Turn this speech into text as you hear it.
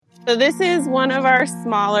So this is one of our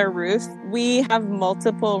smaller roofs. We have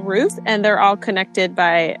multiple roofs and they're all connected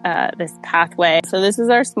by this pathway. So this is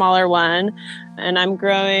our smaller one. And I'm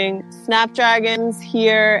growing snapdragons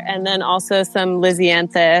here and then also some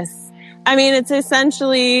lysianthus. I mean, it's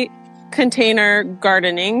essentially container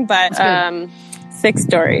gardening, but 6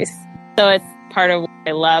 stories. So it's part of what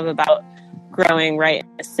I love about growing right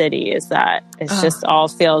in the city is that it's just all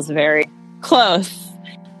feels very close.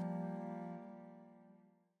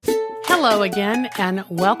 Hello again, and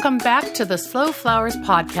welcome back to the Slow Flowers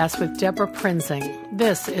podcast with Deborah Prinzing.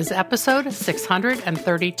 This is episode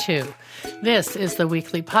 632. This is the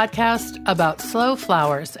weekly podcast about slow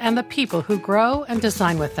flowers and the people who grow and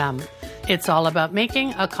design with them. It's all about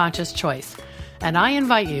making a conscious choice. And I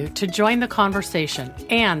invite you to join the conversation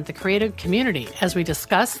and the creative community as we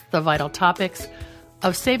discuss the vital topics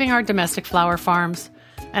of saving our domestic flower farms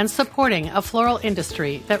and supporting a floral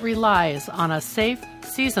industry that relies on a safe,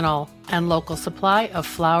 seasonal, and local supply of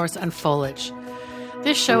flowers and foliage.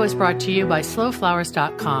 This show is brought to you by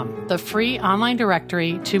slowflowers.com, the free online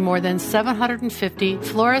directory to more than 750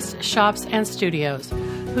 florists, shops, and studios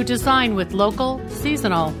who design with local,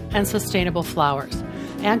 seasonal, and sustainable flowers,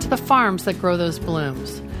 and to the farms that grow those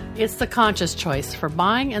blooms. It's the conscious choice for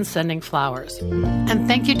buying and sending flowers. And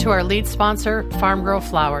thank you to our lead sponsor, Farm Girl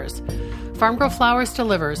Flowers. Farm Girl Flowers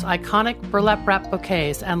delivers iconic burlap wrap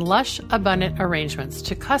bouquets and lush, abundant arrangements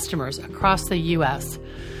to customers across the U.S.,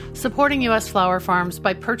 supporting U.S. flower farms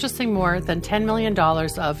by purchasing more than $10 million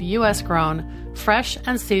of U.S.-grown, fresh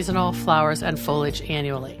and seasonal flowers and foliage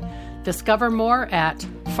annually. Discover more at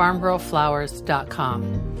farmgirlflowers.com.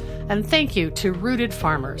 And thank you to Rooted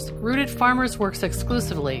Farmers. Rooted Farmers works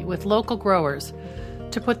exclusively with local growers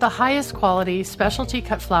to put the highest quality specialty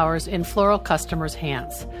cut flowers in floral customers'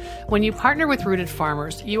 hands. When you partner with Rooted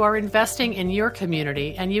Farmers, you are investing in your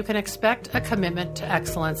community and you can expect a commitment to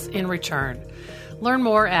excellence in return. Learn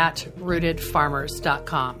more at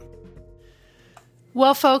rootedfarmers.com.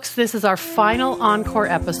 Well, folks, this is our final Encore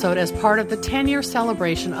episode as part of the 10-year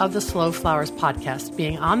celebration of the Slow Flowers podcast,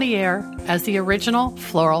 being on the air as the original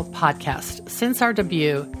floral podcast since our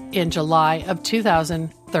debut in July of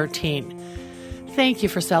 2013. Thank you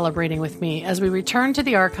for celebrating with me as we returned to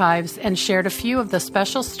the archives and shared a few of the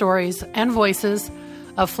special stories and voices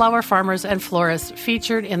of flower farmers and florists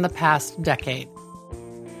featured in the past decade.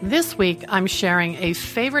 This week, I'm sharing a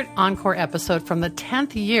favorite Encore episode from the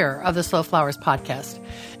 10th year of the Slow Flowers podcast,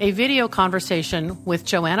 a video conversation with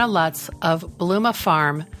Joanna Letz of Bluma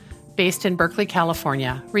Farm, based in Berkeley,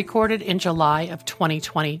 California, recorded in July of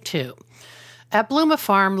 2022. At Bluma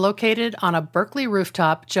Farm, located on a Berkeley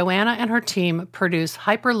rooftop, Joanna and her team produce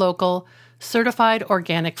hyper-local, certified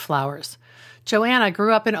organic flowers. Joanna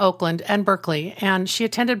grew up in Oakland and Berkeley, and she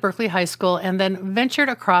attended Berkeley High School and then ventured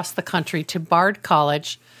across the country to Bard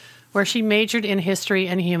College, where she majored in history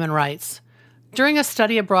and human rights. During a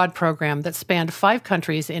study abroad program that spanned 5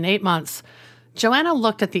 countries in 8 months, Joanna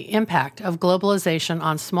looked at the impact of globalization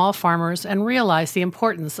on small farmers and realized the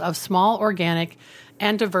importance of small, organic,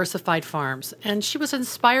 and diversified farms, and she was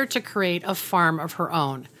inspired to create a farm of her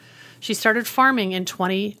own. She started farming in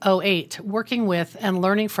 2008, working with and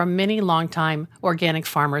learning from many longtime organic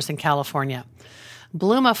farmers in California.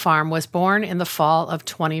 Bluma Farm was born in the fall of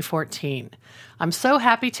 2014. I'm so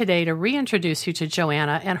happy today to reintroduce you to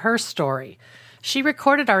Joanna and her story. She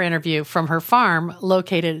recorded our interview from her farm,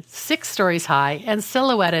 located 6 stories high and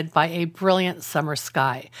silhouetted by a brilliant summer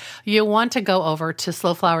sky. You'll want to go over to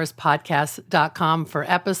slowflowerspodcast.com for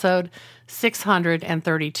episode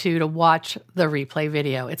 632 to watch the replay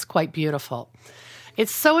video. It's quite beautiful.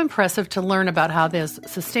 It's so impressive to learn about how this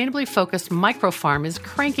sustainably focused micro farm is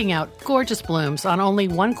cranking out gorgeous blooms on only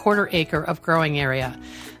 1/4 acre of growing area.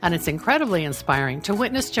 And it's incredibly inspiring to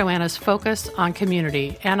witness Joanna's focus on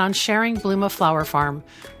community and on sharing Bluma Flower Farm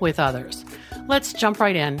with others. Let's jump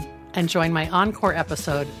right in and join my Encore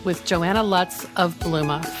episode with Joanna Letz of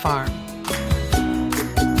Bluma Farm.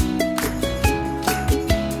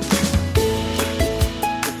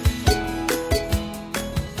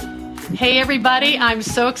 Hey, everybody. I'm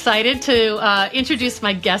so excited to introduce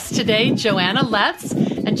my guest today, Joanna Letz.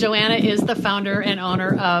 And Joanna is the founder and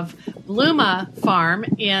owner of Bluma Farm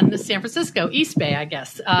in San Francisco, East Bay, I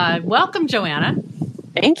guess. Welcome, Joanna.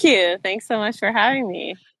 Thank you. Thanks so much for having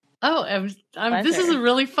me. Oh, this is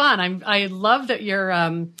really fun. I love that you're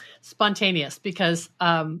spontaneous because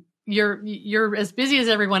you're as busy as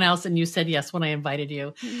everyone else, and you said yes when I invited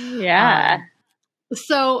you. Yeah.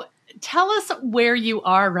 So tell us where you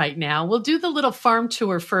are right now. We'll do the little farm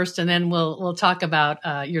tour first, and then we'll talk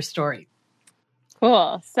about your story.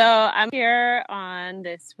 Cool. So I'm here on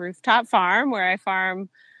this rooftop farm where I farm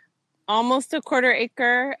almost a quarter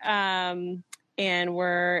acre. And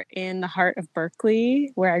we're in the heart of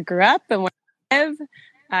Berkeley, where I grew up and where I live.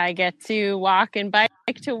 I get to walk and bike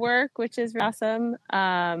to work, which is awesome.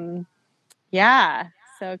 Yeah,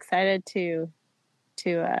 so excited to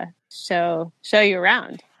show you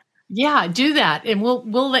around. Yeah, do that, and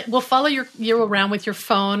we'll follow you around with your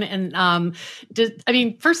phone. And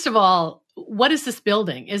first of all, what is this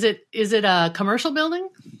building? Is it a commercial building?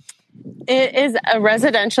 It is a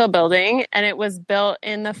residential building, and it was built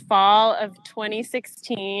in the fall of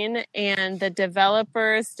 2016. And the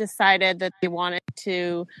developers decided that they wanted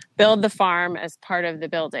to build the farm as part of the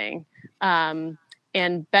building. And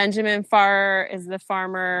Benjamin Farr is the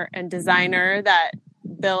farmer and designer that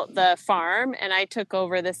built the farm, and I took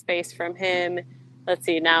over the space from him,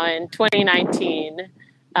 now in 2019.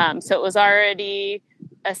 So it was already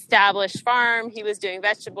established farm. He was doing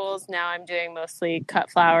vegetables. Now I'm doing mostly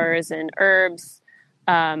cut flowers and herbs.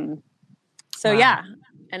 Wow. Yeah,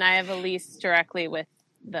 and I have a lease directly with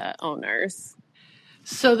the owners.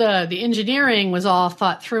 So the engineering was all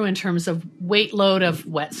thought through in terms of weight load of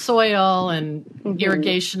wet soil and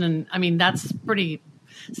irrigation. And I mean, that's pretty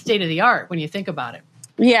state of the art when you think about it.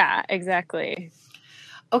 Yeah, exactly.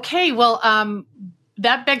 Okay. Well,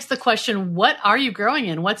 that begs the question, what are you growing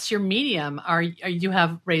in? What's your medium? Are you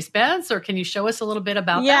have raised beds, or can you show us a little bit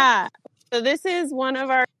about that? Yeah. So this is one of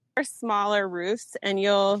our smaller roofs, and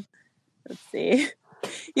you'll see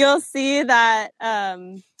that,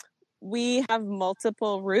 we have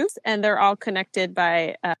multiple roofs, and they're all connected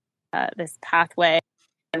by this pathway.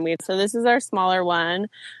 So this is our smaller one,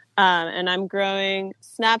 and I'm growing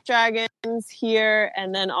snapdragons here,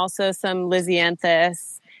 and then also some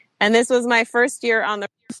lisianthus. And this was my first year on the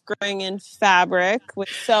roof growing in fabric,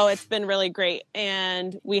 so it's been really great.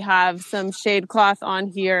 And we have some shade cloth on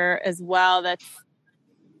here as well. That's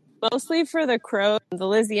mostly for the crows. The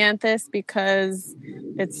lisianthus, because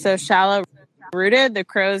it's so shallow rooted, the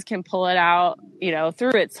crows can pull it out,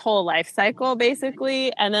 through its whole life cycle,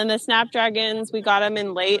 basically. And then the snapdragons, we got them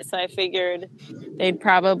in late, so I figured they'd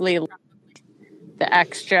probably like the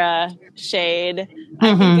extra shade.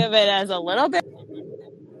 I think of it as a little bit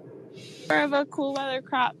more of a cool weather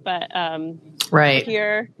crop, but right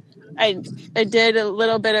here I did a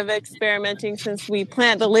little bit of experimenting since we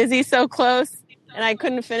plant the lizzie so close, and I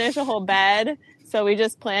couldn't finish a whole bed. So we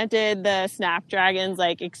just planted the snapdragons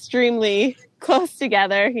like extremely close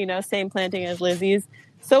together, same planting as lizzies.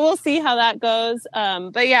 So we'll see how that goes.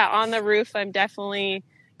 But yeah, on the roof, I'm definitely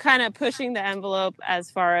kind of pushing the envelope as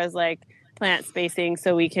far as like plant spacing,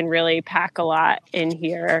 so we can really pack a lot in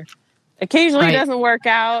here. Occasionally it doesn't work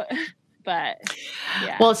out, but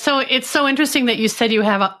yeah. Well, so it's so interesting that you said you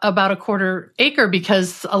have about a quarter acre,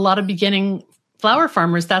 because a lot of beginning flower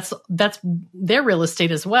farmers, that's their real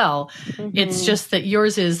estate as well. It's just that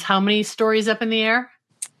yours is how many stories up in the air?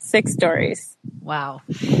 6 stories. Wow.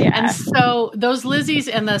 Yeah. And so those lizzies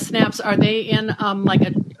and the snaps, are they in like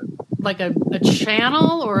a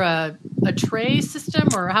channel or a tray system,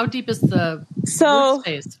 or how deep is the root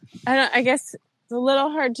space? I guess it's a little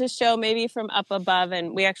hard to show maybe from up above,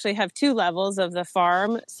 and we actually have 2 levels of the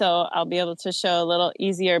farm, so I'll be able to show a little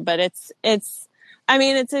easier. But it's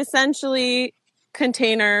essentially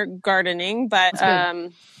container gardening, but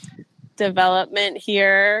development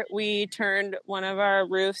here. We turned one of our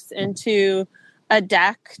roofs into a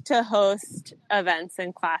deck to host events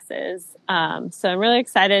and classes. So I'm really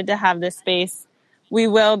excited to have this space. We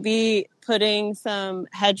will be putting some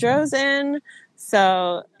hedgerows in,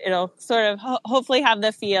 so it'll sort of hopefully have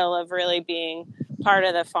the feel of really being part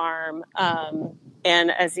of the farm.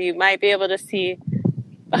 And as you might be able to see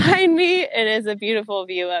behind me, it is a beautiful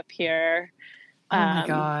view up here. Oh my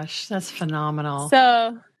gosh, that's phenomenal.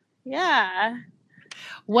 So, yeah.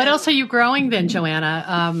 What else are you growing then,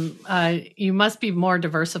 Joanna? You must be more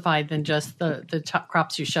diversified than just the top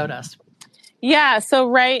crops you showed us. Yeah, so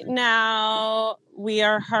right now we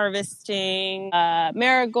are harvesting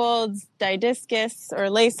marigolds, didiscus or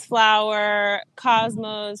lace flower,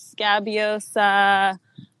 cosmos, scabiosa,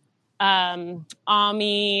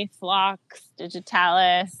 Ami, phlox,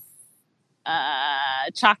 digitalis,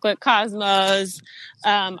 chocolate cosmos.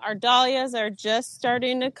 Our dahlias are just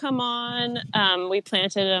starting to come on. We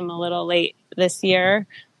planted them a little late this year,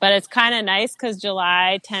 but it's kind of nice because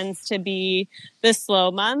July tends to be the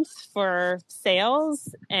slow month for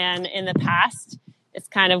sales. And in the past, it's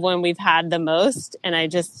kind of when we've had the most. And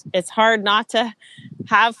it's hard not to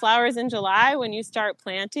have flowers in July when you start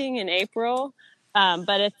planting in April.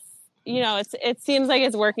 But it seems like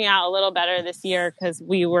it's working out a little better this year because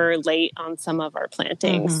we were late on some of our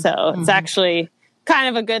plantings. So it's actually kind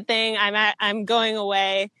of a good thing. I'm going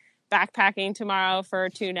away backpacking tomorrow for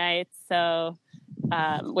 2 nights. So,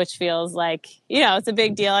 which feels like, it's a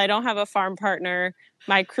big deal. I don't have a farm partner.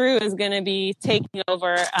 My crew is going to be taking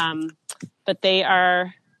over, but they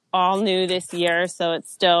are all new this year. So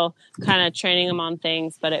it's still kind of training them on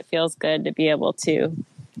things, but it feels good to be able to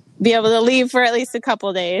leave for at least a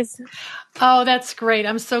couple days. Oh, that's great.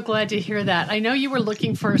 I'm so glad to hear that. I know you were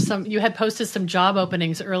looking for you had posted some job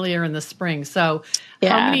openings earlier in the spring. So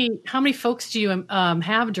Yeah. how many folks do you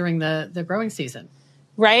have during the growing season?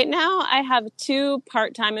 Right now, I have 2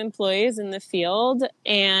 part-time employees in the field,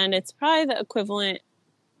 and it's probably the equivalent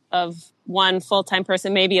of 1 full-time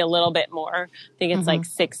person, maybe a little bit more. I think it's like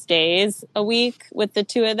 6 days a week with the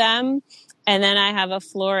 2 of them. And then I have a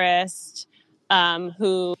florist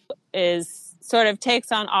who is sort of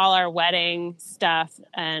takes on all our wedding stuff.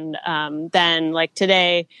 And then like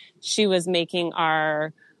today, she was making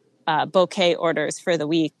our bouquet orders for the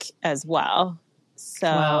week as well.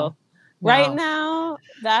 So Wow. Right now,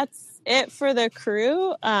 that's it for the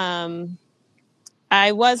crew.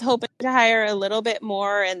 I was hoping to hire a little bit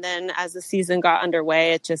more, and then as the season got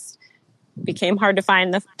underway, it just became hard to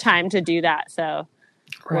find the time to do that. So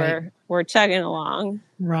we're chugging along.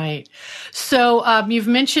 Right. So you've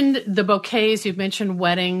mentioned the bouquets, you've mentioned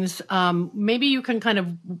weddings. Maybe you can kind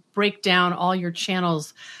of break down all your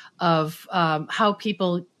channels of how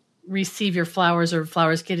people receive your flowers or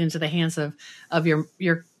flowers get into the hands of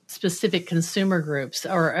your specific consumer groups,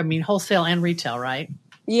 or wholesale and retail, right?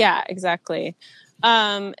 Yeah, exactly.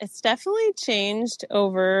 It's definitely changed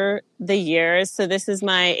over the years. So this is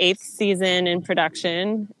my 8th season in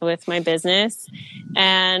production with my business.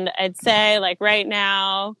 And I'd say like right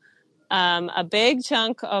now, a big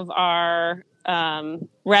chunk of our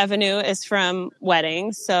revenue is from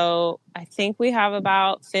weddings. So I think we have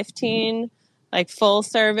about 15 like full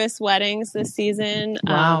service weddings this season.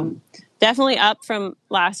 Wow. Definitely up from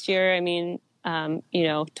last year.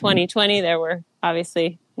 2020, there were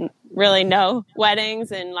obviously really no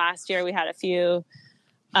weddings, and last year we had a few.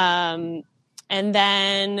 And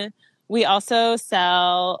then we also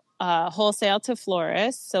sell wholesale to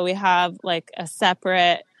florists. So we have like a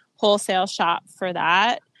separate wholesale shop for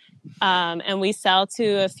that. And we sell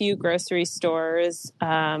to a few grocery stores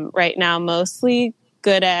right now, mostly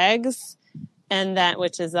Good Eggs, and that,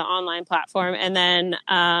 which is the online platform. And then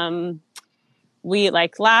we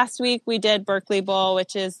last week we did Berkeley Bowl,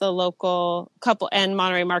 which is the local couple, and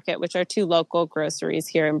Monterey Market, which are 2 local groceries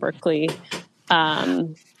here in Berkeley.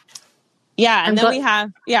 Sorry.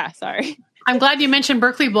 I'm glad you mentioned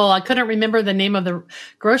Berkeley Bowl. I couldn't remember the name of the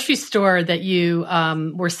grocery store that you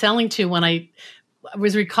were selling to when I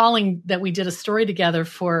was recalling that we did a story together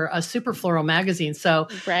for a Super Floral magazine. So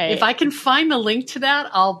if I can find the link to that,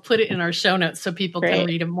 I'll put it in our show notes so people can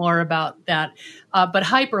read more about that. But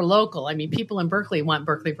hyper local. People in Berkeley want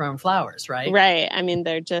Berkeley grown flowers, right? Right.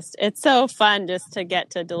 It's so fun just to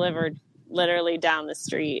get to deliver literally down the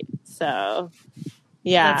street. So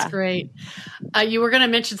yeah. That's great. You were going to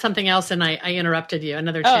mention something else and I interrupted you,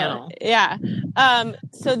 another channel. Yeah.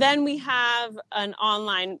 So then we have an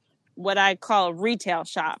online, what I call a retail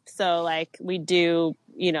shop. So like we do,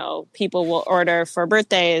 people will order for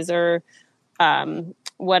birthdays or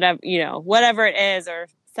whatever it is, or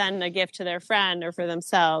send a gift to their friend or for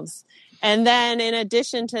themselves. And then in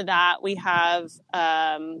addition to that, we have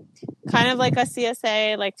kind of like a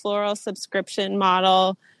CSA, like floral subscription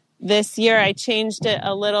model. This year I changed it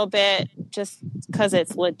a little bit just because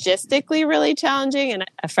it's logistically really challenging. And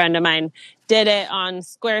a friend of mine did it on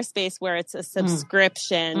Squarespace where it's a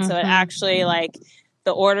subscription. Mm-hmm. So it actually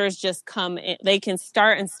the orders just come in. They can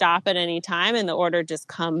start and stop at any time and the order just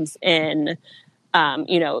comes in.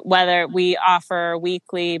 Whether we offer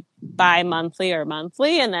weekly, bi-monthly or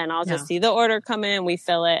monthly, and then I'll just see the order come in, we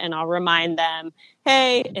fill it, and I'll remind them,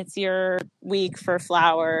 hey, it's your week for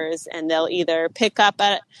flowers, and they'll either pick up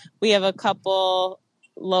we have a couple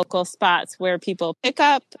local spots where people pick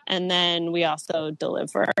up, and then we also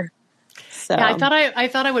deliver. So yeah, I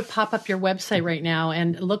thought I would pop up your website right now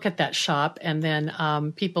and look at that shop, and then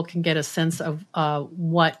people can get a sense of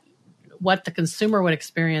what the consumer would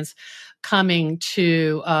experience coming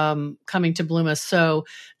to Bluma. So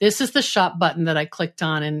this is the shop button that I clicked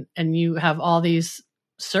on, and you have all these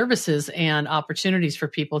services and opportunities for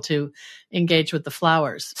people to engage with the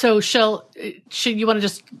flowers. So should you want to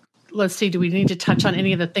just, let's see, do we need to touch on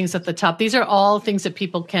any of the things at the top? These are all things that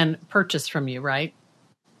people can purchase from you, right?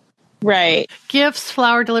 Right. Gifts,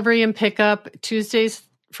 flower delivery and pickup, Tuesdays,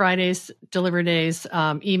 Fridays, delivery days,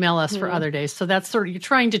 email us for other days. So that's you're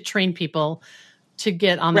trying to train people to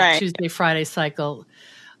get on that Tuesday, Friday cycle.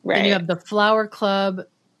 Right. Then you have the flower club,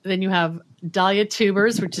 Then you have dahlia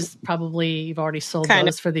tubers, which is probably, you've already sold kind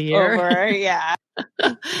those for the year. over, yeah.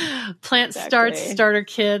 Plant starter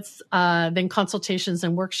kits, then consultations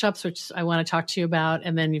and workshops, which I want to talk to you about.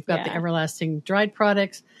 And then you've got the everlasting dried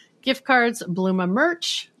products, gift cards, Bluma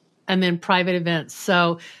merch, and then private events.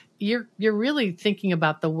 So you're really thinking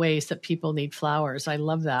about the ways that people need flowers. I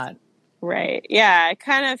love that. Right. Yeah. I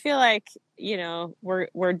kind of feel like, you know,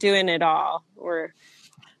 we're doing it all.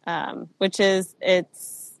 Which is,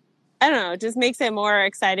 I don't know, it just makes it more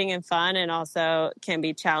exciting and fun, and also can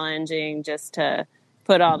be challenging just to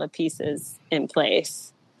put all the pieces in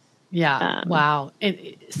place. Yeah. Wow.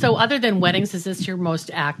 And so other than weddings, is this your most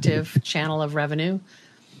active channel of revenue?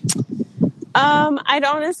 I'd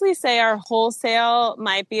honestly say our wholesale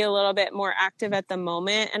might be a little bit more active at the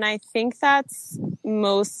moment. And I think that's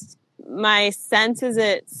my sense is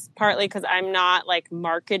it's partly because I'm not like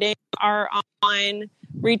marketing our online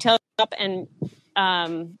retail shop, and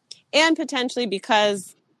potentially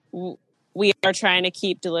because we are trying to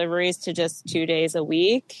keep deliveries to just 2 days a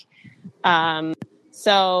week.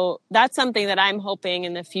 So that's something that I'm hoping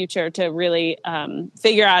in the future to really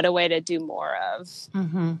figure out a way to do more of.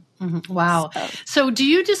 Mm-hmm. Mm-hmm. Wow. So do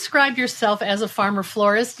you describe yourself as a farmer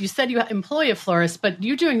florist? You said you employ a florist, but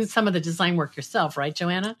you're doing some of the design work yourself, right,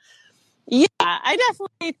 Joanna? Yeah, I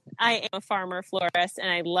am a farmer florist, and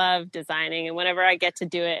I love designing. And whenever I get to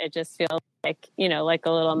do it, it just feels like, you know, like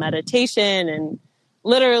a little meditation, and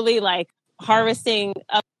literally like harvesting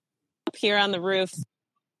up here on the roof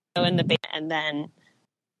in the basement, and then,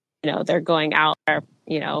 you know, they're going out there,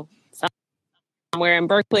 you know, somewhere in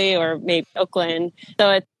Berkeley or maybe Oakland.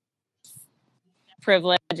 So it's a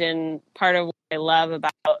privilege, and part of what I love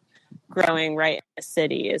about growing right in the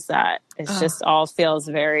city is that it's just all feels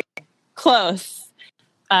very close.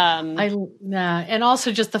 And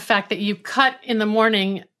also just the fact that you cut in the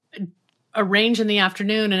morning, arrange in the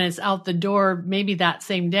afternoon, and it's out the door maybe that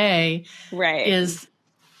same day, right, is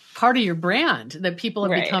part of your brand that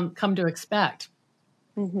people have come to expect.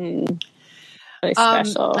 Mm-hmm. Really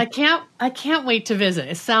special. I can't wait to visit.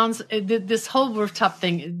 It sounds, this whole rooftop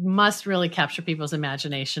thing must really capture people's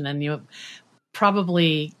imagination, and you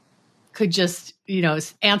probably could just, you know,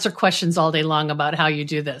 answer questions all day long about how you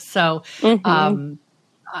do this. So,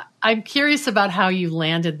 I'm curious about how you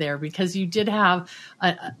landed there, because you did have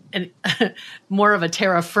more of a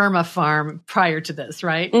terra firma farm prior to this,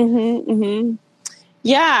 right? Mm-hmm, mm-hmm.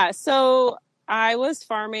 Yeah. So I was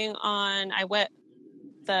farming when I was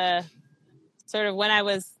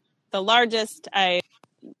the largest I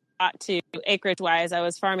got to acreage wise, I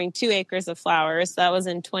was farming 2 acres of flowers. That was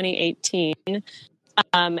in 2018.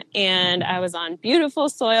 And I was on beautiful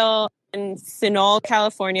soil in Sunol,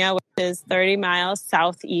 California, which is 30 miles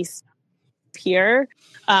southeast here.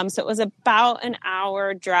 So it was about an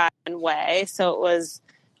hour drive away. So it was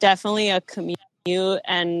definitely a commute,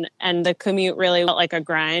 and the commute really felt like a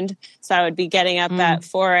grind. So I would be getting up at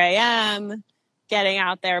 4 a.m., getting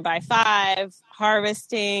out there by 5,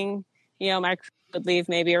 harvesting. You know, my crew would leave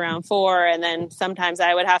maybe around 4, and then sometimes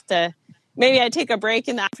I would have to, maybe I'd take a break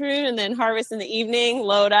in the afternoon and then harvest in the evening,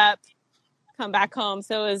 load up, come back home.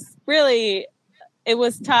 So it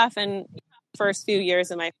was tough. And first few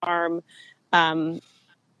years of my farm,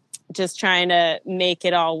 just trying to make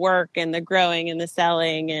it all work, and the growing and the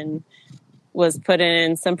selling, and was putting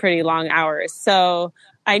in some pretty long hours. So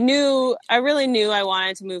I really knew I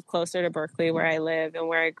wanted to move closer to Berkeley, where I live and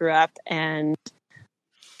where I grew up, and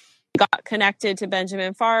got connected to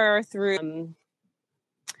Benjamin Farrar through,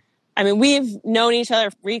 we've known each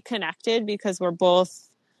other, reconnected, because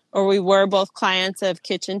we were both clients of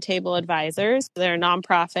Kitchen Table Advisors. They're a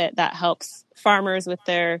nonprofit that helps farmers with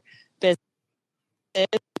their business.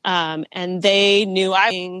 And they knew I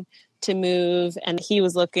was looking to move, and he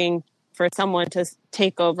was looking for someone to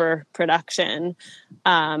take over production.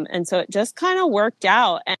 And so it just kind of worked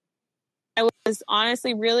out. And I was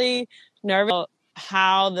honestly really nervous about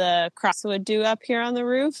how the crops would do up here on the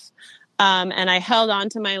roof. And I held on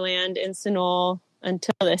to my land in Sunol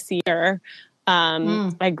until this year.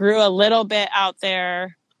 I grew a little bit out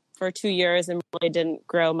there for 2 years and really didn't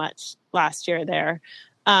grow much last year there.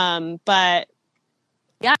 But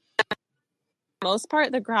yeah, for the most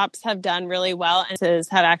part, the crops have done really well, and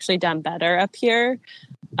have actually done better up here.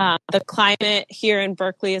 The climate here in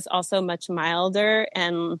Berkeley is also much milder,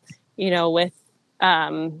 and, you know, with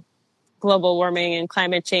global warming and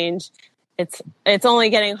climate change, it's only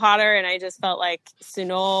getting hotter. And I just felt like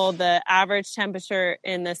Sunol, the average temperature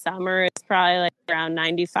in the summer is probably like around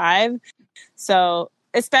 95. So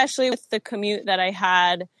especially with the commute that I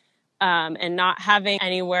had, and not having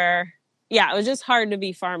anywhere, it was just hard to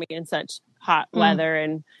be farming in such hot weather.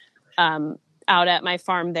 And out at my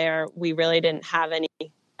farm there, we really didn't have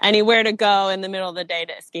anywhere to go in the middle of the day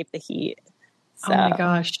to escape the heat. So. Oh my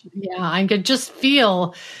gosh. Yeah. I could just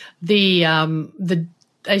feel the,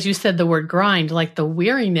 as you said, the word grind, like the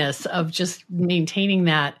weariness of just maintaining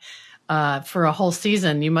that, for a whole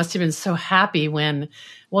season. You must have been so happy when,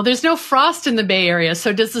 well, there's no frost in the Bay Area.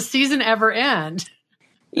 So does the season ever end?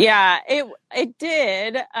 Yeah, it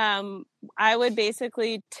did. I would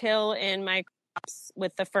basically till in my crops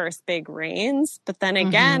with the first big rains. But then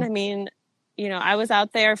again, I mean, I was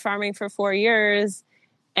out there farming for 4 years.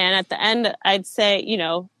 And at the end, I'd say,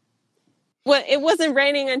 it wasn't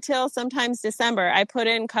raining until sometimes December. I put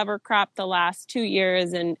in cover crop the last 2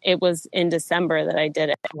 years, and it was in December that I did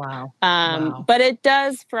it. Wow. But it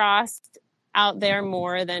does frost out there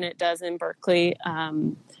more than it does in Berkeley.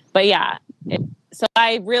 But yeah, so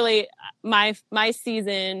I really, my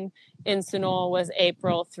season in Sunol was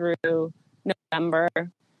April through November.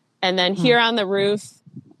 And then here on the roof,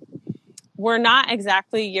 we're not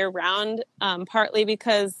exactly year round, partly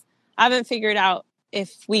because I haven't figured out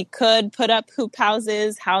if we could put up hoop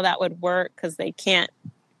houses, how that would work, because you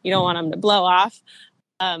don't want them to blow off.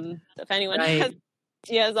 If anyone has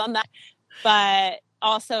ideas on that. But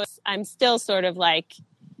also, I'm still sort of like,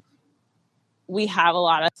 we have a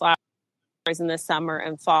lot of flowers in the summer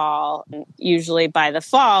and fall, and usually by the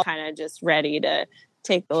fall, kind of just ready to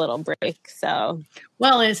take a little break. So,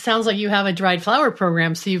 well, it sounds like you have a dried flower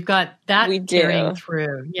program, so you've got that carrying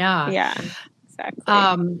through. Yeah, exactly.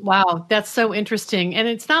 Wow, that's so interesting. And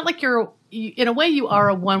it's not like in a way, you are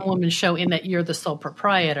a one-woman show in that you're the sole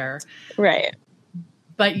proprietor, right?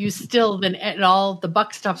 But you still the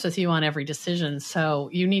buck stops with you on every decision. So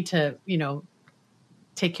you need to,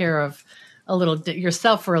 take care of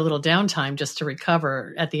yourself for a little downtime just to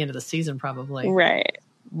recover at the end of the season, probably. Right.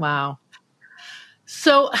 Wow.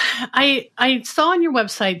 So I saw on your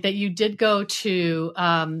website that you did go to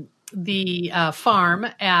the farm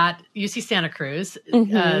at UC Santa Cruz,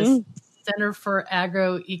 Center for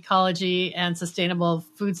Agroecology and Sustainable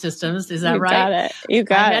Food Systems. Is that right? You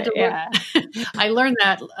got it. Yeah. I learned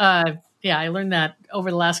that. I learned that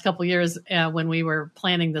over the last couple of years when we were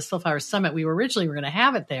planning the Slowflower Summit. We were originally going to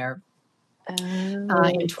have it there in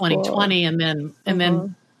 2020, cool. and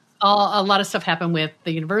then a lot of stuff happened with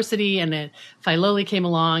the university, and then Filoli came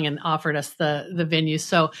along and offered us the venue.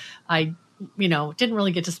 So I, didn't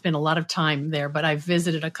really get to spend a lot of time there, but I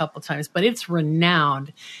visited a couple of times. But it's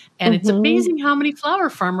renowned, and it's amazing how many flower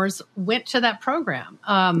farmers went to that program.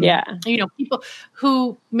 People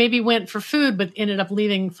who maybe went for food but ended up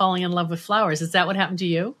falling in love with flowers. Is that what happened to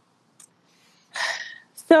you?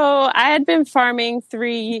 So I had been farming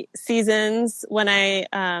 3 seasons when I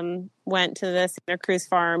went to the Santa Cruz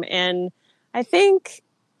farm, and I think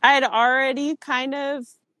I had already kind of,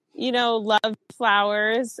 loved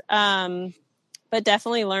flowers, but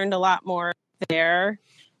definitely learned a lot more there.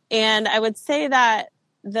 And I would say that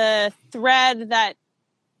the thread that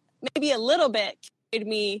maybe a little bit carried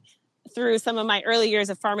me through some of my early years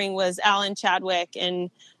of farming was Alan Chadwick. And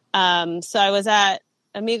so I was at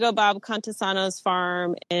Amigo Bob Contasano's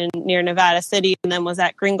farm near Nevada City, and then was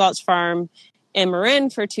at Green Gulch Farm in Marin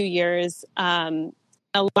for 2 years.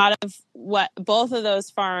 A lot of what both of those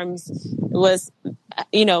farms was,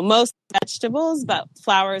 most vegetables, but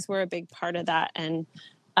flowers were a big part of that. And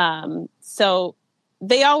so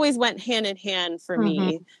they always went hand in hand for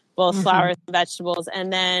me, both flowers and vegetables.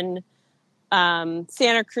 And then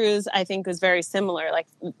Santa Cruz, I think, was very similar, like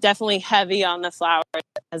definitely heavy on the flowers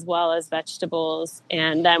as well as vegetables.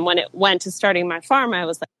 And then when it went to starting my farm, I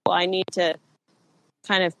was like, well, I need to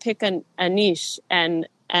kind of pick a niche. And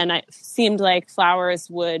it seemed like flowers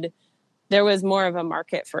there was more of a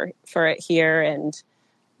market for it here. And,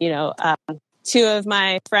 2 of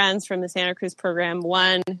my friends from the Santa Cruz program,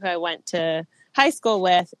 one who I went to high school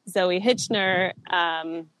with, Zoe Hitchner,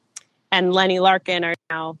 and Lenny Larkin, are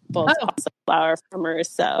now both also flower farmers.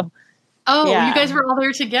 So, you guys were all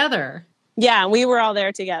there together. Yeah, we were all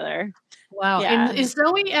there together. Wow. Yeah. And is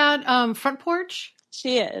Zoe at Front Porch?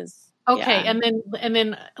 She is. Okay. Yeah. And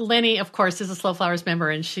then Lenny, of course, is a Slow Flowers member,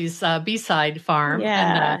 and she's B-Side Farm.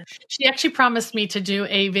 Yeah. And she actually promised me to do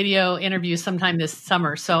a video interview sometime this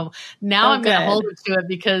summer. So now I'm going to hold her to it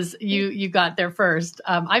because you got there first.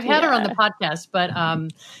 I've had her on the podcast, but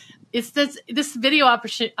it's this video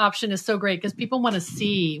option is so great because people want to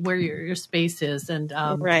see where your space is. And,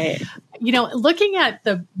 right. Looking at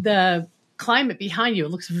the climate behind you, it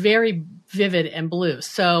looks very vivid and blue.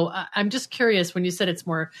 So I'm just curious, when you said it's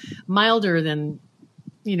more milder than,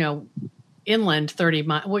 inland 30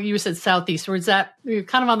 miles, what you said southeast, or is that you're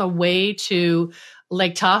kind of on the way to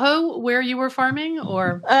Lake Tahoe where you were farming,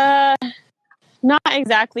 or? Not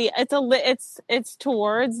exactly. It's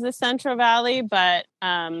towards the Central Valley, but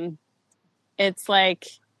it's like,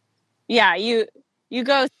 yeah, you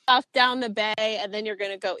go south down the bay and then you're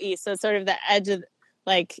going to go east. So it's sort of the edge of,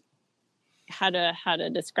 like, how to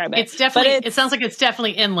describe it. It's definitely, it sounds like it's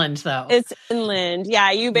definitely inland though. It's inland.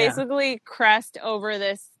 Yeah, you basically crest over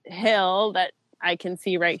this hill that I can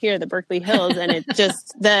see right here, the Berkeley Hills, and it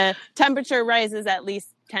just, the temperature rises at least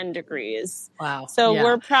 10 degrees. Wow. So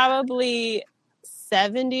we're probably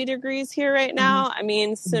 70 degrees here right now. I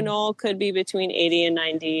mean, Sunol could be between 80 and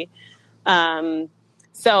 90.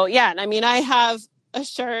 So yeah, I mean, I have a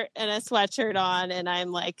shirt and a sweatshirt on and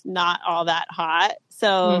I'm like not all that hot.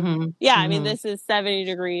 So I mean, this is 70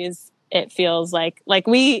 degrees. It feels like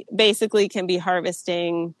we basically can be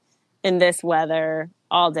harvesting in this weather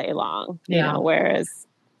all day long, you know, whereas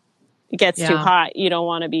it gets too hot. You don't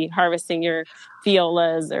want to be harvesting your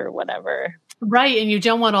violas or whatever. Right. And you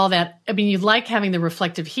don't want all that. I mean, you like having the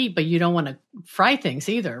reflective heat, but you don't want to fry things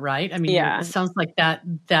either, right? I mean, it sounds like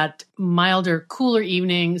that milder, cooler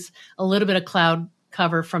evenings, a little bit of cloud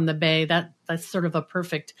cover from the bay. That's sort of a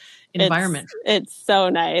perfect environment. It's so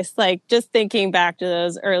nice. Like, just thinking back to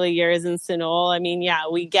those early years in Sunol, I mean,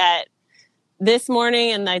 we get this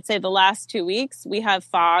morning, and I'd say the last 2 weeks, we have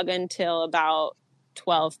fog until about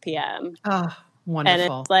 12 p.m. Oh, wonderful.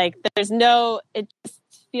 And it's like, it just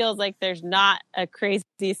feels like there's not a crazy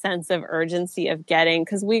sense of urgency of getting,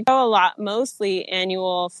 because we grow mostly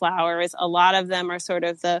annual flowers. A lot of them are sort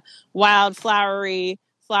of the wild flowery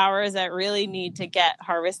flowers that really need to get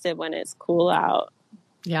harvested when it's cool out.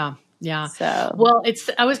 Yeah. Yeah. So, well,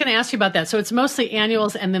 I was going to ask you about that. So it's mostly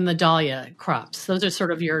annuals and then the dahlia crops. Those are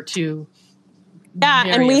sort of your two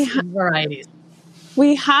varieties.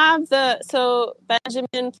 We have so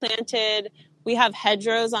Benjamin planted, we have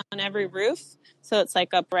hedgerows on every roof. So it's like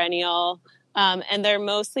a perennial, and they're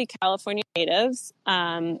mostly California natives.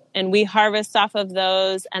 And we harvest off of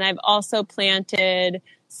those. And I've also planted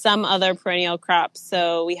some other perennial crops.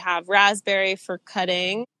 So we have raspberry for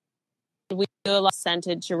cutting. We do a lot of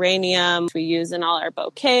scented geranium, which we use in all our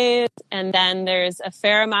bouquets. And then there's a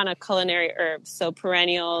fair amount of culinary herbs, so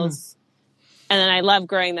perennials. And then I love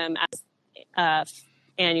growing them as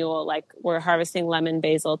annual, like we're harvesting lemon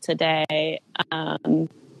basil today.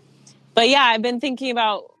 But yeah, I've been thinking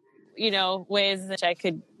about, ways in which I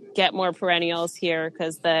could get more perennials here,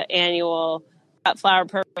 because the annual cut flower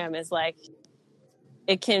program is like,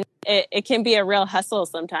 it can be a real hustle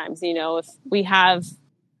sometimes. If we have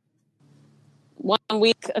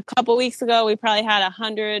a couple weeks ago, we probably had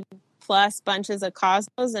 100 plus bunches of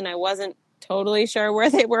cosmos, and I wasn't totally sure where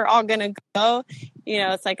they were all going to go.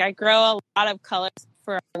 It's like I grow a lot of colors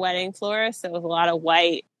for our wedding florist, so it was a lot of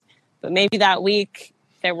white, but maybe that week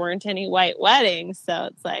there weren't any white weddings, so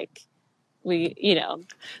it's like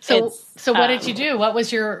So what did you do? What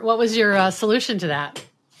was your solution to that?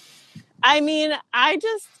 I mean, I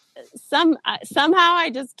just somehow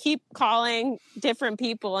I just keep calling different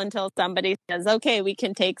people until somebody says, okay, we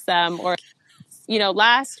can take some. Or,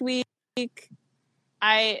 last week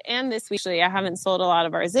and this week, actually, I haven't sold a lot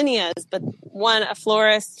of our zinnias, but a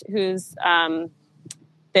florist who's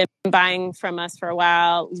been buying from us for a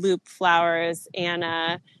while, Loop Flowers,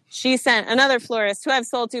 Anna, she sent another florist who I've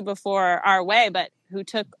sold to before our way, but who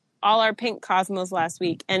took all our pink cosmos last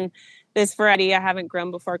week. And this variety I haven't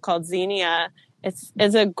grown before called Xenia, it's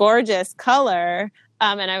a gorgeous color.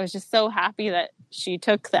 And I was just so happy that she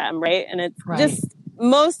took them, right? And it's just,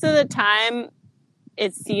 most of the time,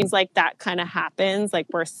 it seems like that kind of happens, like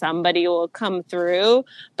where somebody will come through.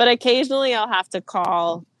 But occasionally I'll have to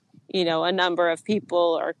call, a number of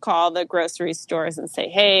people, or call the grocery stores and say,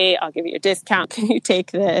 hey, I'll give you a discount. Can you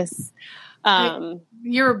take this?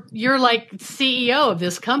 You're like CEO of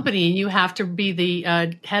this company, and you have to be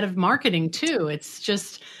the head of marketing too. It's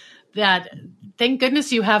just that, thank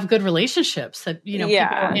goodness you have good relationships that, people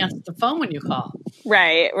answer the phone when you call.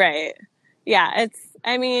 Right. Yeah.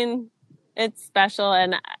 It's special.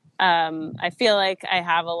 And I feel like I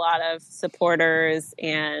have a lot of supporters,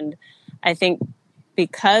 and I think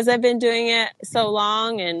because I've been doing it so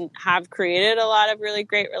long and have created a lot of really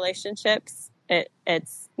great relationships, it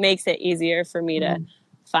makes it easier for me to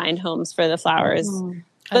find homes for the flowers.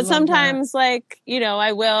 But sometimes we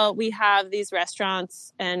have these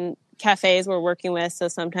restaurants and cafes we're working with. So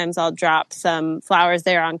sometimes I'll drop some flowers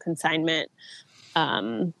there on consignment.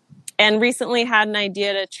 And recently had an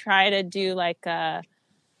idea to try to do like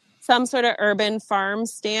some sort of urban farm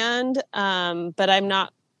stand. But I'm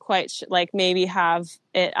not quite sure, like maybe have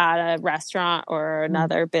it at a restaurant or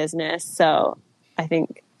another business. So I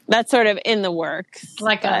think that's sort of in the works.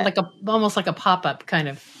 Almost like a pop-up kind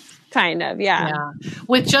of. Kind of, yeah. Yeah.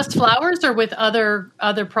 With just flowers or with other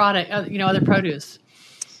product, other produce?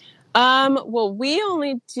 Well, we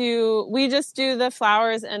just do the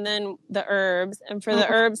flowers and then the herbs. And for the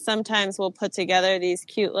herbs, sometimes we'll put together these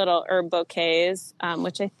cute little herb bouquets,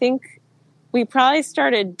 which I think we probably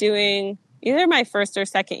started doing either my first or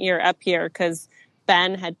second year up here, because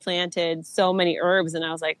Ben had planted so many herbs and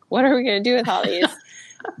I was like, what are we going to do with all these?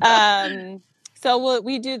 So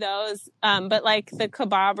we do those. But like the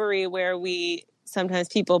kebabbery where sometimes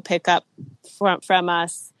people pick up from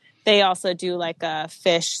us, they also do like a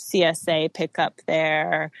fish CSA pickup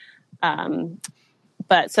there.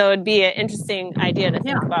 But so it'd be an interesting idea to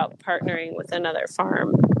think about partnering with another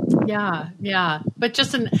farm. Yeah. But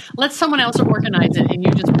let someone else organize it and you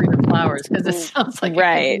just bring the flowers, because it sounds like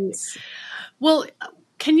right. Well,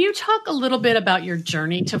 can you talk a little bit about your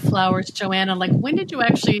journey to flowers, Joanna? Like, when did you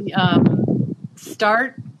actually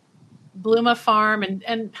start Bluma Farm,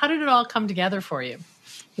 and how did it all come together for you?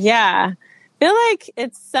 Yeah. I feel like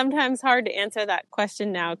it's sometimes hard to answer that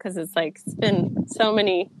question now, because it's been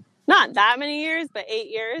not that many years, but 8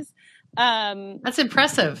 years. That's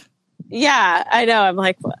impressive. Yeah, I know. I'm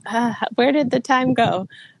like, where did the time go?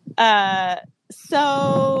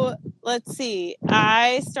 So let's see.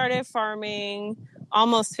 I started farming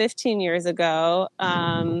almost 15 years ago.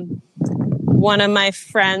 One of my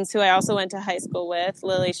friends who I also went to high school with,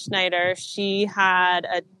 Lily Schneider, she had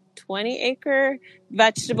a 20-acre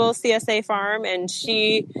vegetable CSA farm, and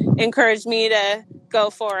she encouraged me to go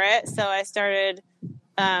for it. So I started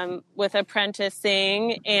with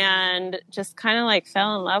apprenticing and just kind of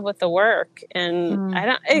fell in love with the work. And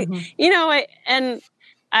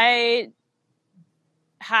I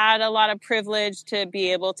had a lot of privilege to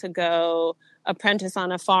be able to go apprentice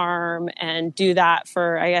on a farm and do that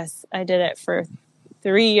I did it for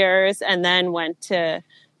 3 years and then went to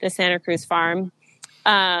the Santa Cruz farm.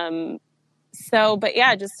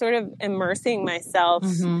 Just sort of immersing myself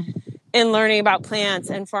in learning about plants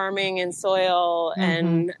and farming and soil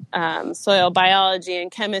and soil biology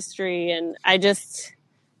and chemistry. And I just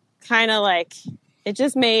kind of it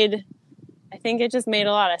just made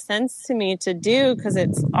a lot of sense to me to do, because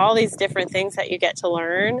it's all these different things that you get to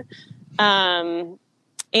learn. And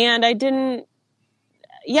I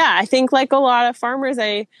think like a lot of farmers,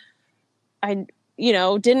 I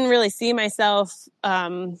didn't really see myself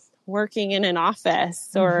working in an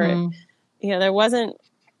office, or there wasn't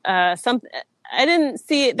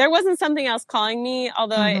there wasn't something else calling me.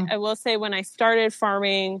 Although I will say, when I started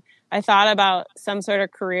farming, I thought about some sort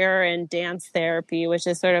of career in dance therapy, which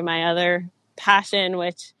is sort of my other passion,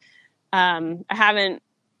 which I haven't,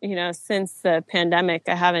 since the pandemic,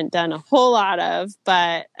 I haven't done a whole lot of,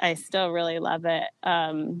 but I still really love it.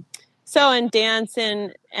 So in dance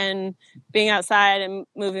and being outside and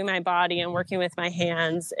moving my body and working with my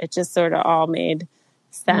hands, it just sort of all made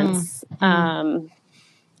sense.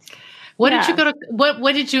 What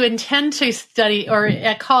did you intend to study, or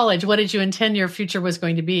at college, what did you intend your future was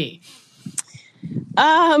going to be?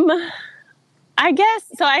 I guess,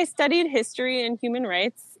 so I studied history and human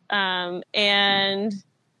rights, and I'm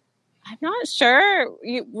not sure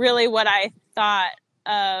really what I thought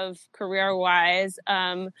of career-wise.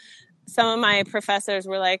 Some of my professors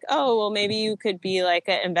were like, oh, well, maybe you could be like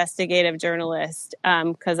an investigative journalist,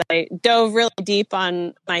 because I dove really deep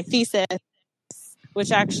on my thesis,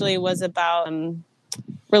 which actually was about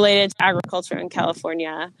related to agriculture in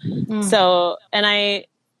California. So, and I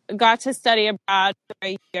got to study abroad for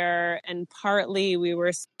a year, and partly we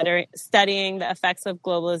were studying the effects of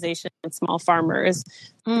globalization on small farmers.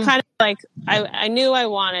 Kind of like I knew I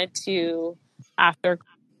wanted to, after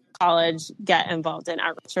college, get involved in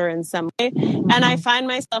agriculture in some way. And I find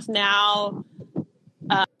myself now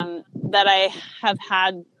that I have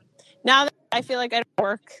had, now that I feel like I don't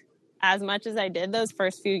work as much as I did those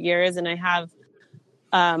first few years, and I have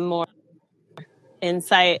more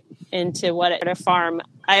insight into what it is to farm,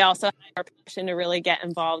 I also have more passion to really get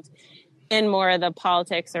involved in more of the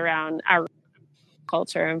politics around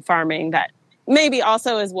agriculture and farming. That maybe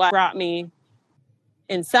also is what brought me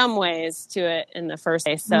in some ways to it in the first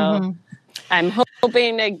place. So I'm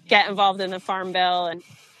hoping to get involved in the Farm Bill, and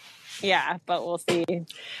but we'll see.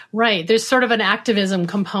 Right. There's sort of an activism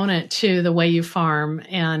component to the way you farm,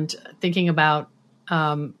 and thinking about,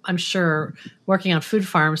 I'm sure, working on food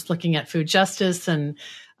farms, looking at food justice and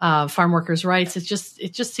farm workers' rights. It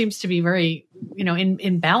just seems to be very,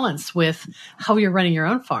 in balance with how you're running your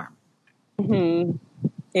own farm.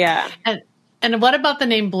 Yeah. And what about the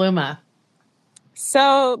name Bluma?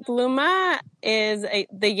 So Bluma is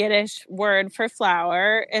the Yiddish word for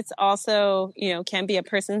flower. It's also, can be a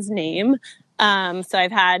person's name. So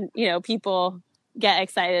I've had, people get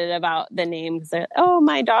excited about the name because they're, oh,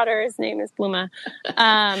 my daughter's name is Bluma.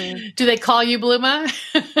 Do they call you Bluma?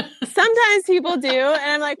 Sometimes people do.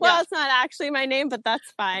 And I'm like, well, it's not actually my name, but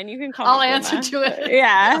that's fine. You can call me I'll Bluma. answer to it.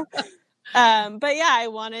 Yeah. But yeah, I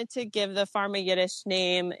wanted to give the farm a Yiddish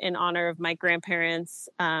name in honor of my grandparents,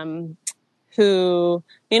 who,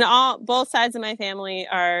 both sides of my family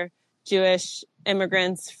are Jewish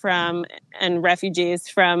immigrants and refugees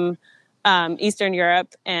from Eastern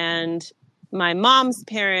Europe, and my mom's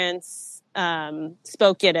parents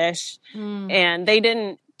spoke Yiddish, and they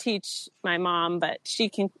didn't teach my mom, but she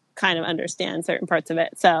can kind of understand certain parts of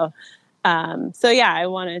it. So yeah, I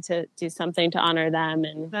wanted to do something to honor them,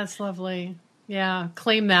 and that's lovely. Yeah,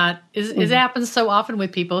 claim that. It happens so often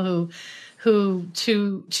with people who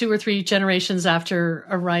two or three generations after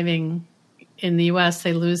arriving in the U.S.,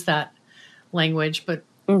 they lose that language, but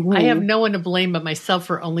I have no one to blame but myself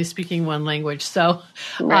for only speaking one language. So,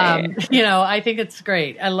 I think it's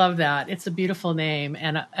great. I love that. It's a beautiful name,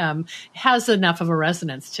 and has enough of a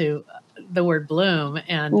resonance to the word bloom,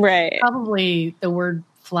 and probably the word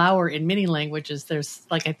flower in many languages. There's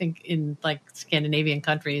I think in Scandinavian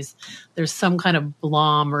countries, there's some kind of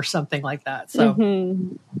blom or something like that. So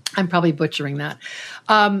I'm probably butchering that.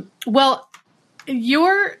 Well,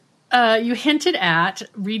 you hinted at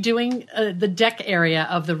redoing the deck area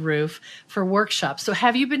of the roof for workshops. So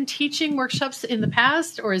have you been teaching workshops in the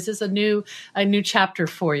past, or is this a new chapter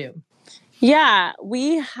for you? Yeah,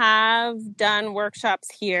 we have done workshops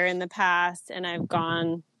here in the past, and I've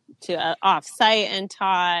gone to off-site and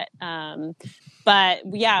taught. But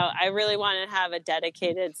yeah, I really want to have a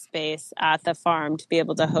dedicated space at the farm to be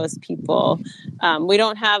able to host people. We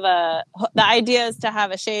don't have the idea is to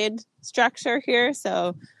have a shade structure here,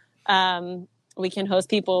 so we can host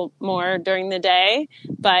people more during the day.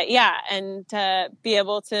 But yeah, and to be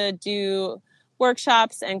able to do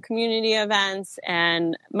workshops and community events,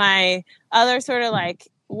 and my other sort of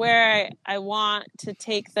where I want to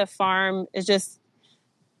take the farm is just,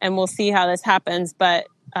 and we'll see how this happens, but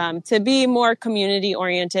to be more community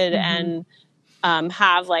oriented and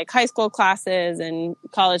have high school classes and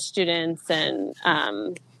college students and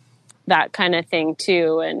that kind of thing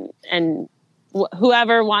too. And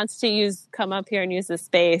whoever wants to come up here and use the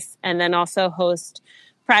space, and then also host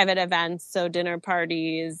private events. So dinner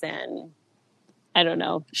parties and I don't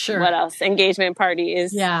know what else, engagement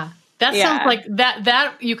parties. Yeah. That sounds like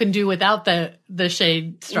that you can do without the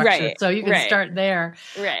shade structure. Right, so you can start there.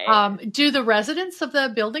 Right. Do the residents of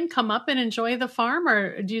the building come up and enjoy the farm,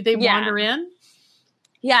 or do they wander in?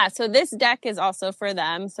 Yeah. So this deck is also for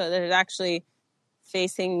them. So there's actually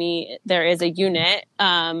facing me, there is a unit.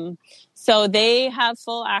 So they have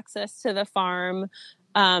full access to the farm.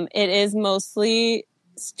 It is mostly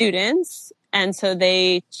students. And so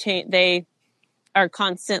they are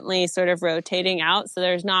constantly sort of rotating out. So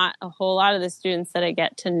there's not a whole lot of the students that I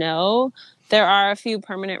get to know. There are a few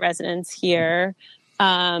permanent residents here.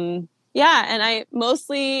 And I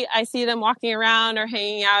see them walking around or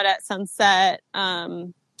hanging out at sunset.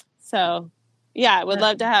 I would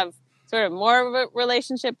love to have sort of more of a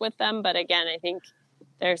relationship with them. But again, I think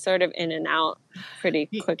they're sort of in and out pretty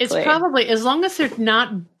quickly. It's probably, as long as they're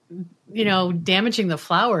not, damaging the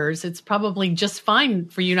flowers, it's probably just fine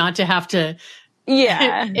for you not to have to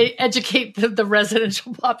educate the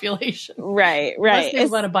residential population. Right. Unless they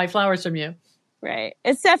want to buy flowers from you. Right.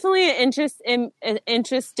 It's definitely an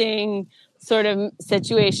interesting sort of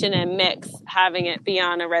situation and mix having it be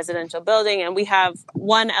on a residential building. And we have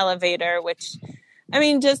one elevator, which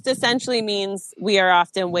just essentially means we are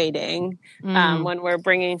often waiting when we're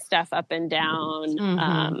bringing stuff up and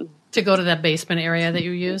down. To go to that basement area that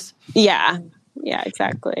you use? Yeah. Yeah,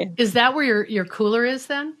 exactly. Is that where your cooler is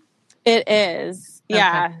then? It is. Okay.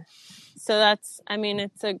 Yeah. So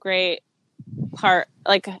it's a great part.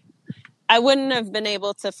 I wouldn't have been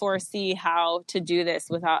able to foresee how to do this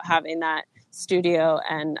without having that studio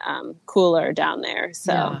and cooler down there.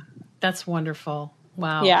 So that's wonderful.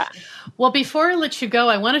 Wow. Yeah. Well, before I let you go,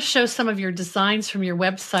 I want to show some of your designs from your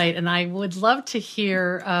website, and I would love to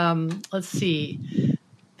hear, let's see,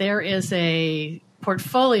 there is a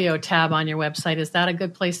portfolio tab on your website. Is that a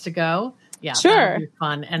good place to go? Yeah, sure. That would be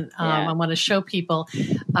fun. And I want to show people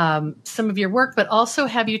some of your work, but also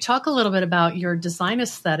have you talk a little bit about your design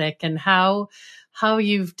aesthetic and how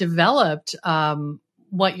you've developed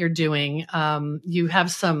what you're doing. You have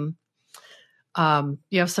some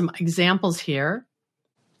examples here.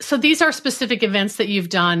 So these are specific events that you've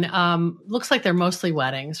done. Looks like they're mostly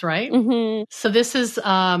weddings, right? Mm-hmm. So this is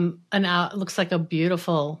looks like a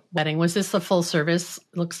beautiful wedding. Was this a full service?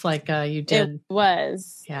 Looks like you did. It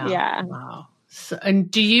was. Yeah. Wow. So, and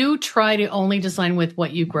do you try to only design with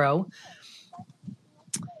what you grow?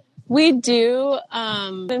 We do.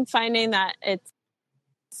 Been finding that it's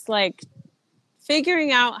like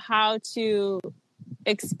figuring out how to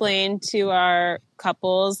explain to our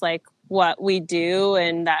couples like what we do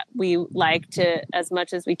and that we like to, as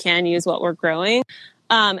much as we can, use what we're growing.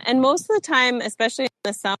 And most of the time, especially in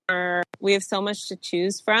the summer, we have so much to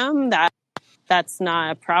choose from that that's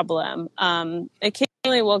not a problem.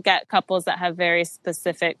 Occasionally we'll get couples that have very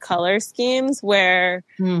specific color schemes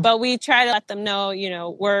but we try to let them know,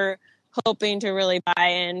 we're hoping to really buy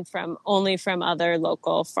in from other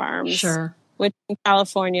local farms. Sure. Which in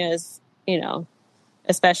California is,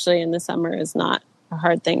 especially in the summer, is not a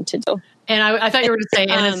hard thing to do. And I thought you were going to say,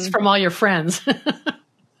 and it's from all your friends. It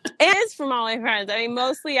is from all my friends. I mean,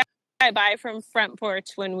 mostly I buy from Front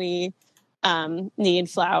Porch when we need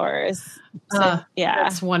flowers. So, yeah.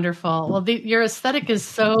 That's wonderful. Well, your aesthetic is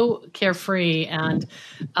so carefree. And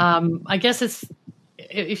I guess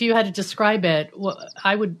if you had to describe it,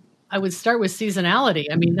 I would start with seasonality.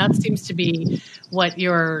 I mean, that seems to be what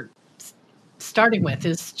you're starting with,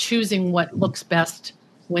 is choosing what looks best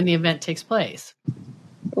when the event takes place.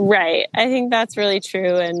 Right. I think that's really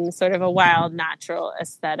true, and sort of a wild, natural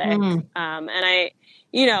aesthetic. And I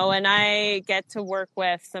get to work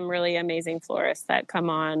with some really amazing florists that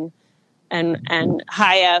come on, and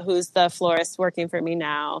Haya, who's the florist working for me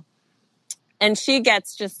now. And she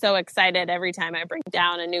gets just so excited every time I bring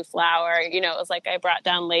down a new flower. It was like I brought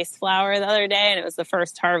down lace flower the other day and it was the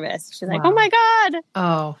first harvest. She's like, oh my God.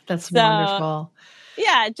 Oh, that's wonderful.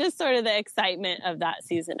 Yeah, just sort of the excitement of that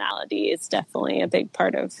seasonality is definitely a big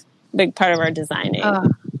part of our designing.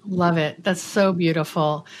 Love it. That's so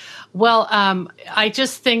beautiful. Well, I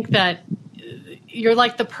just think that you're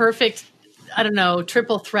like the perfect,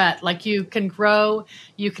 triple threat. Like, you can grow,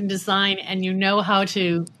 you can design, and you know how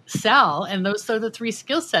to sell. And those are the three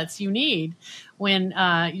skill sets you need when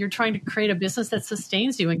you're trying to create a business that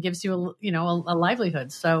sustains you and gives you a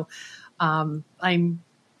livelihood. So I'm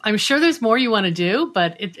sure there's more you want to do,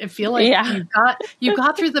 but I feel like you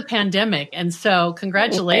got through the pandemic. And so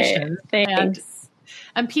congratulations. Thanks.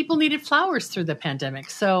 And people needed flowers through the pandemic.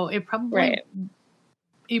 So you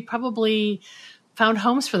probably found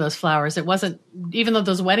homes for those flowers. It wasn't, even though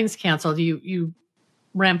those weddings canceled, you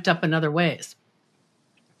ramped up in other ways.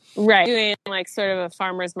 Right. Doing like sort of a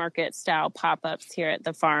farmer's market style pop-ups here at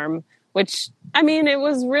the farm, which, I mean, it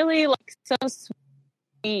was really like so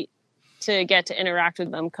sweet to get to interact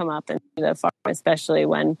with them, come up and do the farm, especially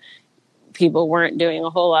when people weren't doing a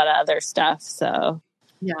whole lot of other stuff. So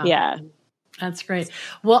yeah. That's great.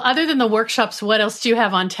 Well, other than the workshops, what else do you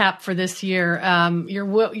have on tap for this year?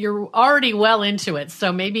 You're already well into it,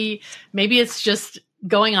 so maybe it's just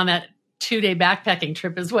going on that 2-day backpacking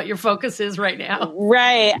trip is what your focus is right now.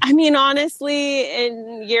 Right. I mean, honestly,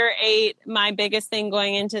 in year 8, my biggest thing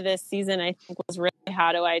going into this season, I think, was really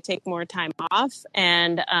how do I take more time off?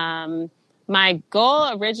 And my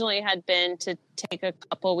goal originally had been to take a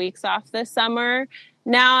couple weeks off this summer.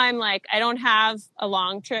 Now I'm like, I don't have a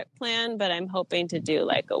long trip planned, but I'm hoping to do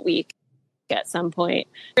like a week at some point.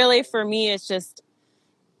 Really, for me, it's just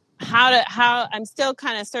how I'm still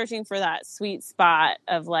kind of searching for that sweet spot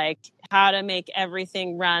of like how to make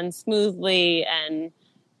everything run smoothly and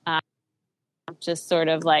just sort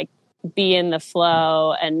of like be in the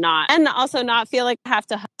flow and also not feel like I have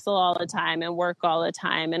to hustle all the time and work all the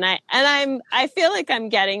time. And I feel like I'm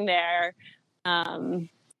getting there.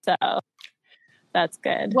 So that's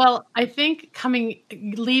good. Well, I think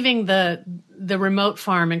leaving the remote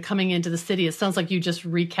farm and coming into the city, it sounds like you just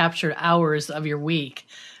recaptured hours of your week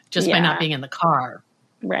just by not being in the car.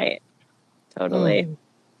 Right. Totally.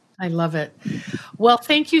 I love it. Well,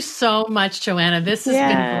 thank you so much, Joanna. This has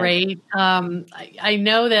been great. I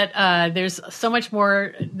know that there's so much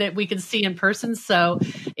more that we can see in person. So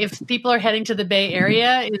if people are heading to the Bay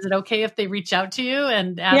Area, is it okay if they reach out to you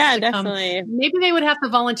and ask to definitely. come? Maybe they would have to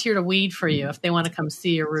volunteer to weed for you if they want to come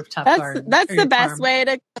see your rooftop garden. That's the best way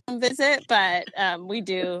to come visit, but we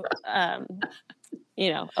do,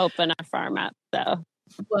 open our farm up. So.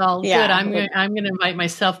 Well, good. I'm going to invite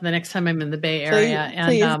myself the next time I'm in the Bay Area.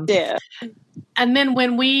 Please do. And then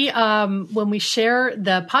when we share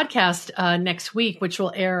the podcast next week, which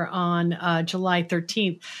will air on July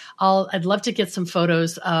 13th, I'd love to get some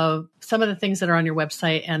photos of some of the things that are on your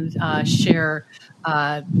website and share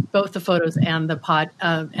both the photos and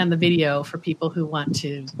the video for people who want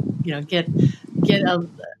to, get a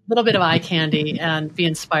little bit of eye candy and be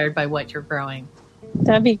inspired by what you're growing.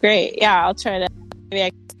 That'd be great. Yeah, I'll try to. Maybe I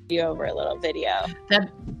can send you over a little video.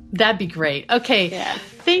 That'd be great. Okay. Yeah.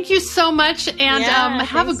 Thank you so much. And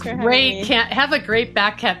have a great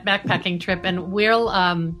backpacking trip. And we'll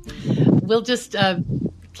just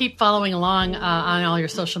keep following along on all your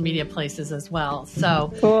social media places as well.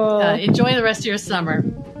 So cool. Enjoy the rest of your summer.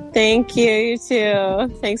 Thank you. You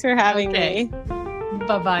too. Thanks for having me.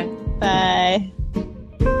 Bye-bye. Bye.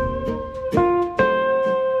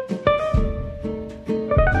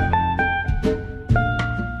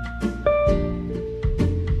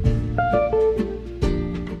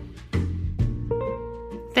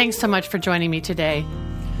 Thanks so much for joining me today.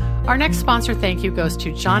 Our next sponsor thank you goes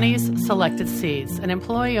to Johnny's Selected Seeds, an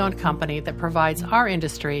employee-owned company that provides our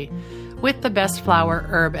industry with the best flower,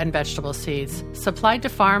 herb, and vegetable seeds, supplied to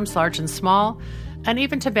farms large and small, and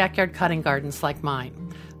even to backyard cutting gardens like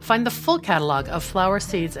mine. Find the full catalog of flower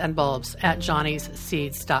seeds and bulbs at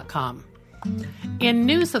johnnysseeds.com. In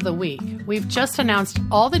News of the Week, we've just announced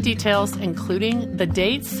all the details, including the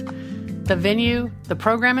dates, the venue, the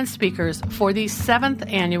program, and speakers for the 7th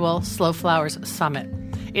Annual Slow Flowers Summit.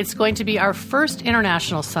 It's going to be our first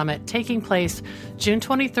international summit, taking place June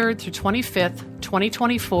 23rd through 25th,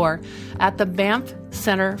 2024, at the Banff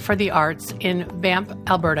Centre for the Arts in Banff,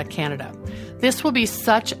 Alberta, Canada. This will be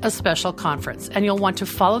such a special conference, and you'll want to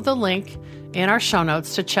follow the link in our show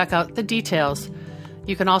notes to check out the details.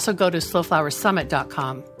 You can also go to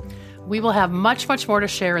slowflowersummit.com. We will have much, much more to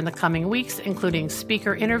share in the coming weeks, including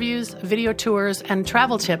speaker interviews, video tours, and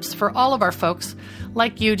travel tips for all of our folks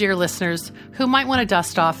like you, dear listeners, who might want to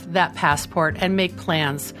dust off that passport and make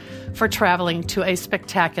plans for traveling to a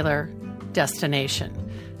spectacular destination.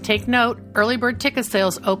 Take note, early bird ticket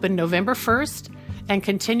sales open November 1st and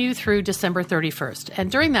continue through December 31st. And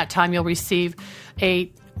during that time, you'll receive a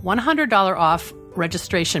 $100 off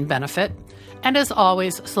registration benefit. And as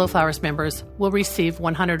always, Slow Flowers members will receive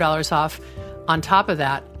 $100 off on top of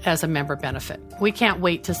that as a member benefit. We can't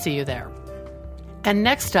wait to see you there. And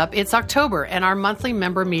next up, it's October, and our monthly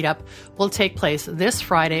member meetup will take place this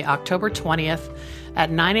Friday, October 20th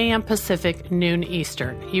at 9 a.m. Pacific, noon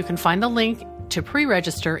Eastern. You can find the link to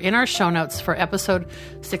pre-register in our show notes for episode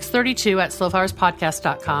 632 at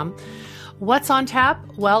slowflowerspodcast.com. What's on tap?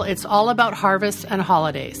 Well, it's all about harvests and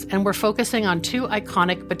holidays, and we're focusing on 2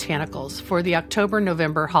 iconic botanicals for the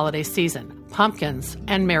October-November holiday season, pumpkins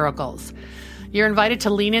and marigolds. You're invited to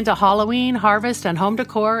lean into Halloween, harvest, and home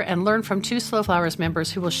decor and learn from 2 Slow Flowers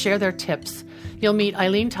members who will share their tips. You'll meet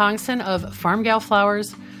Eileen Tongson of Farm Gal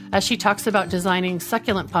Flowers as she talks about designing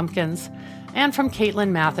succulent pumpkins, and from Caitlin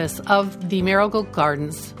Mathis of the Marigold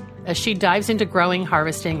Gardens as she dives into growing,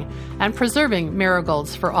 harvesting, and preserving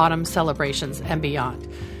marigolds for autumn celebrations and beyond.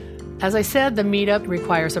 As I said, the meetup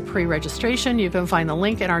requires a pre-registration. You can find the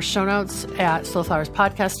link in our show notes at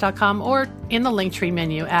slowflowerspodcast.com or in the Linktree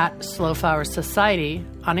menu at Slow Flowers Society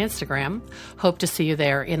on Instagram. Hope to see you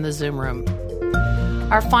there in the Zoom room.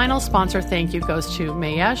 Our final sponsor thank you goes to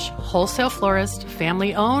Mayesh, wholesale florist,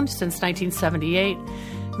 family-owned since 1978.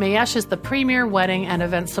 Mayesh is the premier wedding and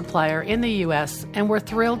event supplier in the U.S., and we're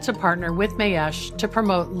thrilled to partner with Mayesh to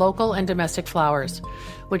promote local and domestic flowers,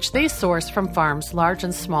 which they source from farms large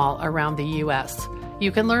and small around the U.S.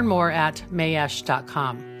 You can learn more at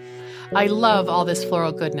mayesh.com. I love all this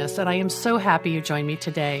floral goodness, and I am so happy you joined me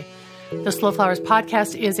today. The Slow Flowers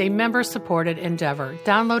podcast is a member-supported endeavor,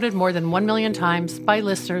 downloaded more than 1 million times by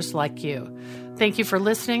listeners like you. Thank you for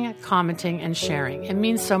listening, commenting, and sharing. It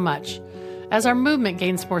means so much. As our movement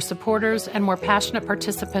gains more supporters and more passionate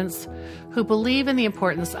participants who believe in the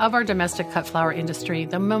importance of our domestic cut flower industry,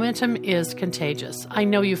 the momentum is contagious. I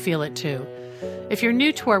know you feel it too. If you're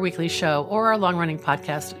new to our weekly show or our long-running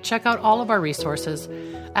podcast, check out all of our resources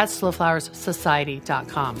at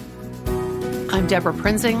slowflowerssociety.com. I'm Deborah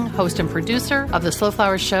Prinzing, host and producer of The Slow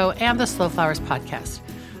Flowers Show and The Slow Flowers Podcast.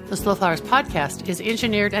 The Slow Flowers Podcast is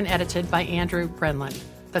engineered and edited by Andrew Brenlin.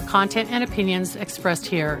 The content and opinions expressed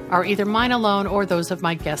here are either mine alone or those of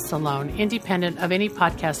my guests alone, independent of any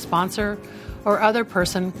podcast sponsor or other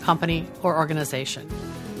person, company, or organization.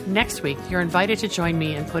 Next week, you're invited to join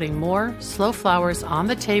me in putting more slow flowers on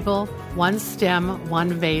the table, one stem,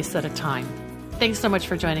 one vase at a time. Thanks so much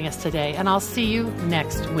for joining us today, and I'll see you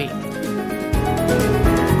next week.